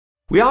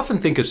We often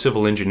think of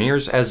civil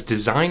engineers as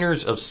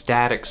designers of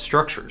static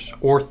structures,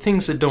 or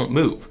things that don't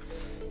move.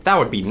 That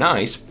would be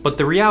nice, but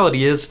the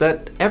reality is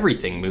that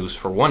everything moves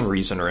for one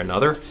reason or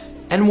another,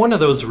 and one of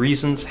those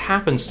reasons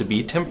happens to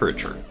be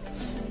temperature.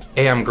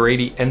 Hey, I'm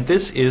Grady, and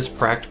this is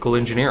Practical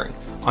Engineering.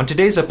 On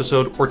today's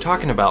episode, we're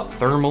talking about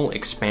thermal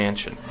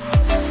expansion.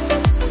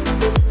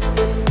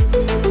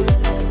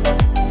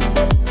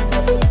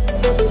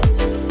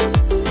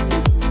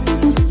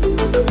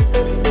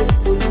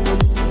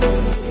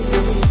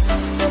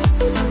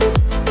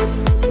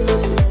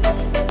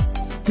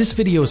 This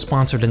video is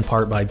sponsored in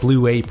part by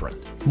Blue Apron.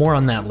 More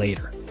on that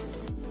later.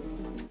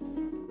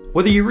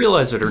 Whether you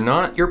realize it or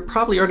not, you're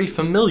probably already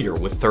familiar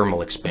with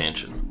thermal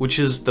expansion, which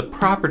is the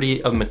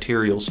property of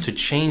materials to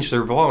change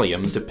their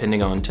volume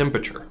depending on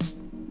temperature.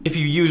 If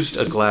you used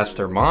a glass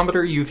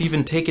thermometer, you've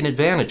even taken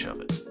advantage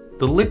of it.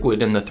 The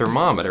liquid in the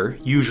thermometer,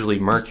 usually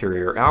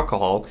mercury or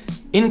alcohol,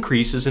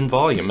 increases in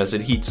volume as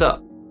it heats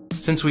up.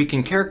 Since we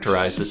can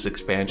characterize this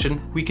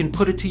expansion, we can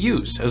put it to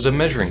use as a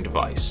measuring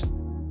device.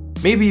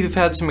 Maybe you've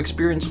had some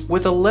experience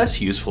with a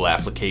less useful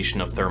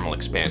application of thermal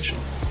expansion.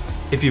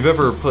 If you've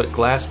ever put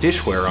glass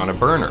dishware on a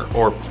burner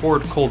or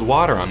poured cold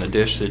water on a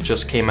dish that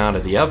just came out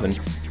of the oven,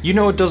 you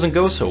know it doesn't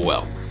go so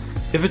well.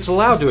 If it's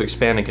allowed to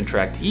expand and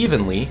contract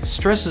evenly,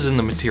 stresses in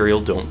the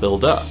material don't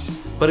build up.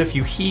 But if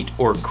you heat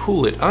or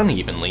cool it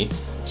unevenly,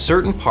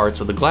 certain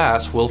parts of the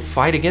glass will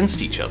fight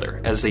against each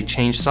other as they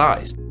change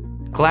size.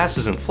 Glass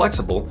isn't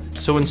flexible,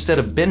 so instead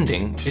of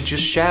bending, it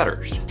just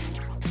shatters.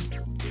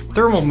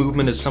 Thermal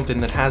movement is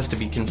something that has to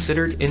be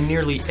considered in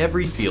nearly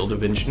every field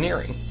of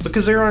engineering,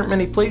 because there aren't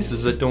many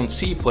places that don't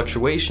see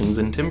fluctuations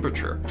in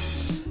temperature.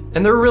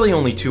 And there are really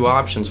only two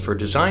options for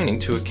designing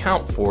to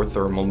account for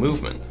thermal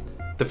movement.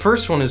 The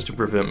first one is to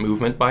prevent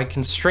movement by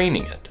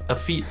constraining it, a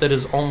feat that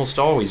is almost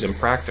always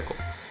impractical.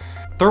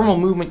 Thermal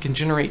movement can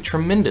generate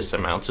tremendous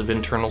amounts of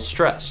internal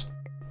stress.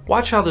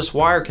 Watch how this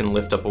wire can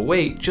lift up a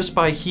weight just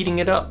by heating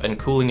it up and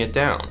cooling it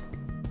down.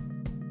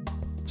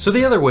 So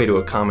the other way to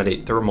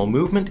accommodate thermal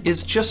movement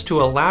is just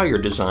to allow your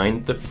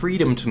design the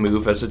freedom to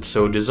move as it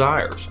so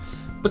desires.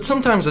 But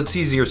sometimes it's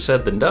easier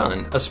said than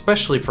done,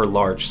 especially for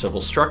large civil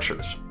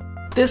structures.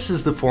 This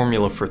is the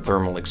formula for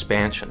thermal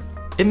expansion.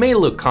 It may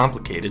look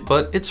complicated,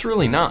 but it's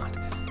really not.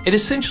 It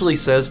essentially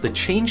says the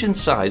change in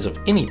size of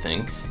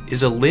anything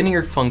is a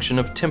linear function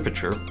of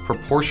temperature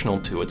proportional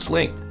to its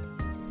length.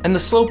 And the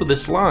slope of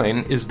this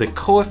line is the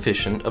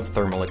coefficient of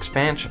thermal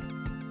expansion.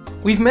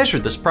 We've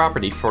measured this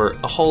property for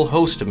a whole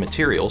host of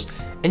materials,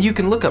 and you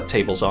can look up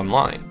tables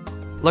online.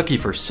 Lucky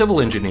for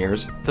civil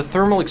engineers, the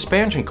thermal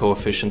expansion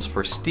coefficients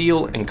for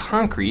steel and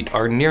concrete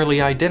are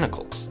nearly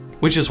identical,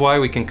 which is why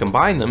we can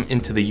combine them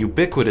into the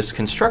ubiquitous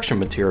construction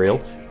material,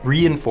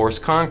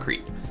 reinforced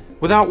concrete,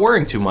 without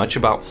worrying too much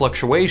about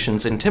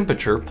fluctuations in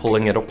temperature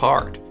pulling it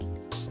apart.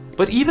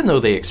 But even though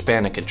they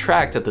expand and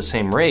contract at the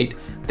same rate,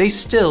 they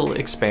still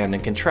expand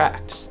and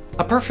contract.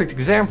 A perfect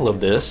example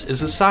of this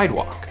is a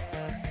sidewalk.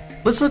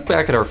 Let's look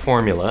back at our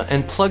formula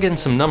and plug in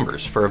some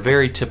numbers for a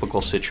very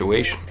typical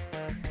situation.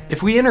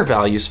 If we enter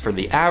values for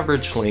the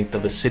average length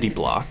of a city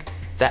block,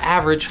 the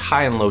average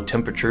high and low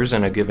temperatures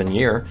in a given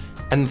year,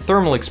 and the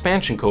thermal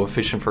expansion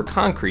coefficient for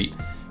concrete,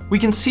 we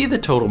can see the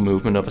total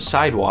movement of a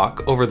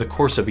sidewalk over the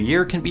course of a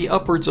year can be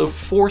upwards of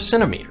 4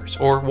 centimeters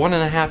or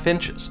 1.5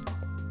 inches.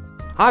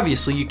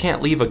 Obviously, you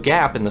can't leave a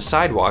gap in the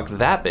sidewalk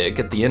that big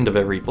at the end of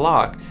every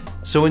block,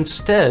 so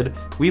instead,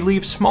 we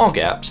leave small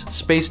gaps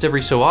spaced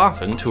every so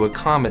often to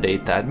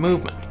accommodate that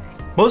movement.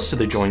 Most of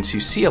the joints you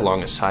see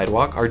along a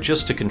sidewalk are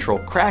just to control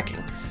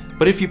cracking,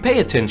 but if you pay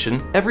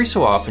attention, every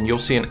so often you'll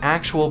see an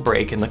actual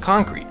break in the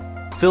concrete,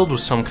 filled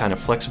with some kind of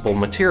flexible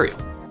material.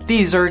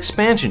 These are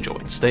expansion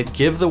joints that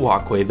give the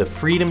walkway the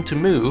freedom to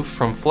move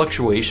from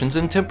fluctuations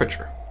in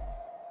temperature.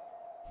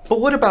 But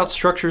what about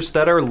structures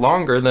that are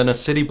longer than a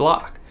city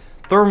block?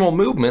 Thermal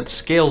movement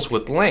scales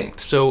with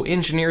length, so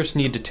engineers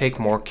need to take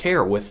more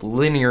care with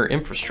linear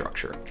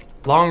infrastructure.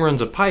 Long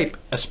runs of pipe,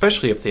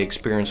 especially if they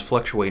experience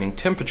fluctuating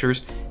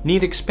temperatures,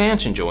 need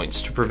expansion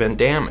joints to prevent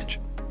damage.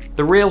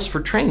 The rails for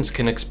trains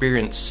can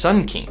experience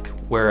sun kink,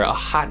 where a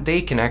hot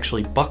day can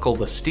actually buckle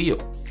the steel.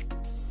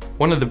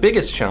 One of the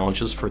biggest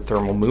challenges for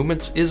thermal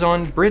movements is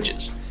on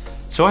bridges,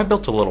 so I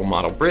built a little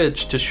model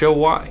bridge to show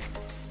why.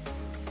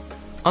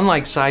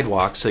 Unlike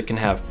sidewalks that can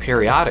have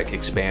periodic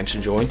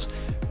expansion joints,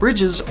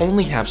 bridges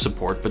only have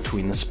support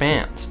between the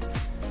spans.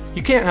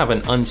 You can't have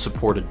an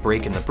unsupported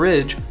break in the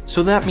bridge,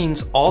 so that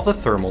means all the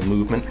thermal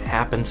movement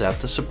happens at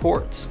the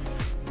supports.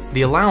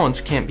 The allowance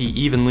can't be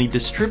evenly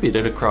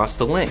distributed across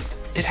the length,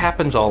 it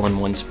happens all in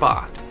one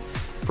spot.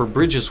 For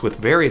bridges with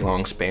very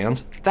long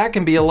spans, that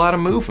can be a lot of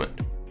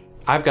movement.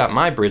 I've got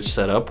my bridge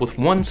set up with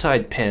one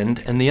side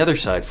pinned and the other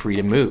side free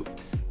to move.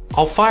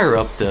 I'll fire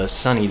up the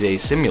sunny day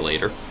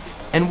simulator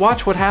and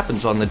watch what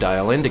happens on the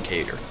dial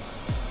indicator.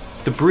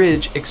 The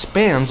bridge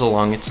expands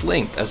along its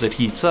length as it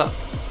heats up.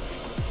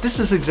 This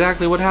is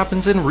exactly what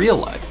happens in real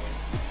life.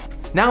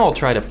 Now I'll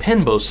try to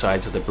pin both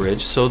sides of the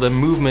bridge so the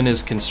movement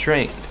is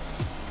constrained.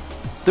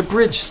 The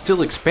bridge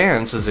still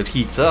expands as it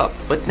heats up,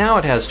 but now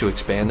it has to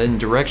expand in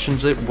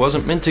directions it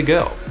wasn't meant to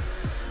go.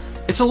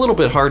 It's a little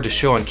bit hard to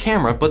show on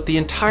camera, but the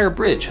entire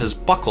bridge has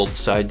buckled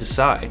side to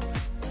side.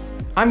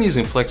 I'm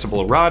using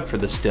flexible rod for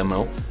this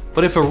demo,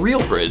 but if a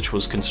real bridge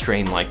was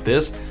constrained like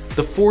this,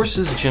 the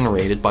forces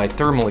generated by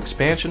thermal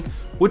expansion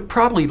would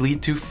probably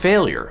lead to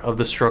failure of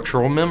the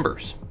structural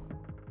members.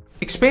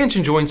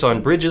 Expansion joints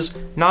on bridges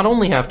not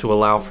only have to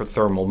allow for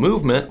thermal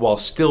movement while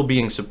still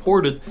being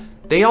supported,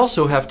 they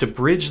also have to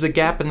bridge the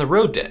gap in the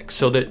road deck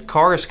so that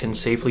cars can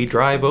safely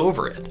drive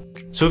over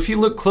it. So if you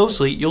look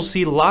closely, you'll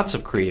see lots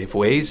of creative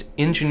ways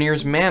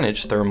engineers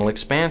manage thermal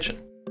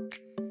expansion.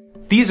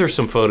 These are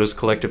some photos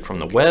collected from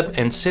the web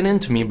and sent in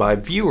to me by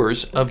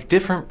viewers of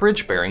different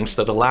bridge bearings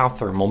that allow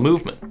thermal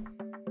movement.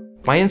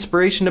 My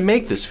inspiration to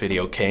make this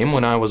video came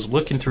when I was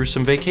looking through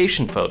some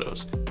vacation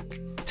photos.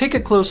 Take a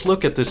close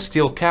look at this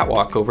steel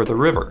catwalk over the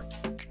river.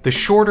 The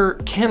shorter,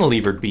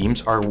 cantilevered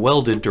beams are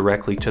welded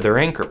directly to their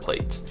anchor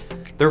plates.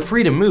 They're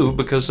free to move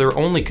because they're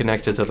only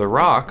connected to the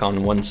rock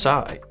on one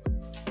side.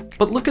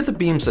 But look at the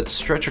beams that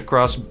stretch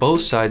across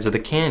both sides of the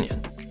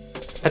canyon.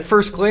 At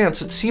first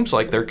glance, it seems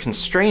like they're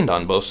constrained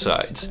on both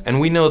sides, and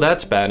we know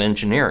that's bad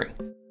engineering.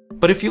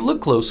 But if you look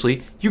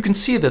closely, you can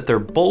see that they're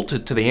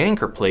bolted to the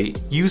anchor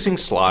plate using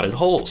slotted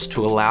holes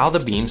to allow the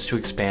beams to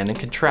expand and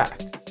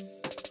contract.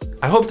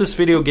 I hope this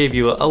video gave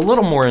you a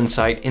little more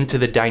insight into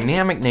the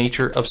dynamic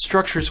nature of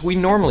structures we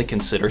normally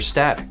consider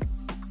static.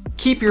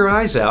 Keep your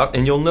eyes out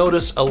and you'll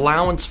notice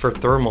allowance for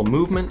thermal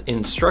movement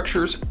in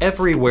structures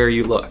everywhere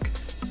you look.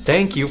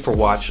 Thank you for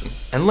watching,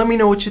 and let me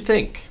know what you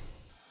think.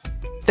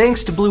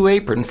 Thanks to Blue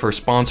Apron for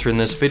sponsoring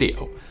this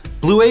video.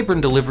 Blue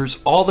Apron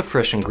delivers all the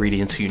fresh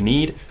ingredients you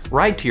need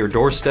right to your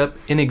doorstep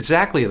in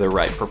exactly the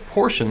right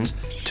proportions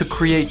to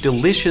create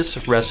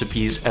delicious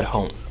recipes at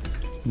home.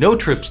 No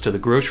trips to the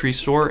grocery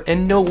store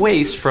and no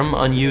waste from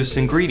unused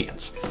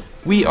ingredients.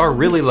 We are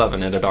really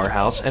loving it at our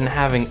house and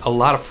having a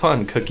lot of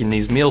fun cooking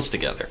these meals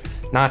together,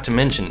 not to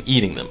mention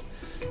eating them.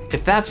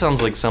 If that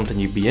sounds like something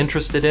you'd be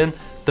interested in,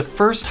 the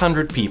first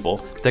 100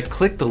 people that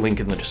click the link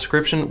in the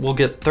description will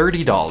get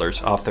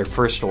 $30 off their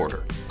first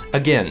order.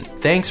 Again,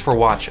 thanks for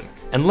watching,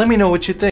 and let me know what you think.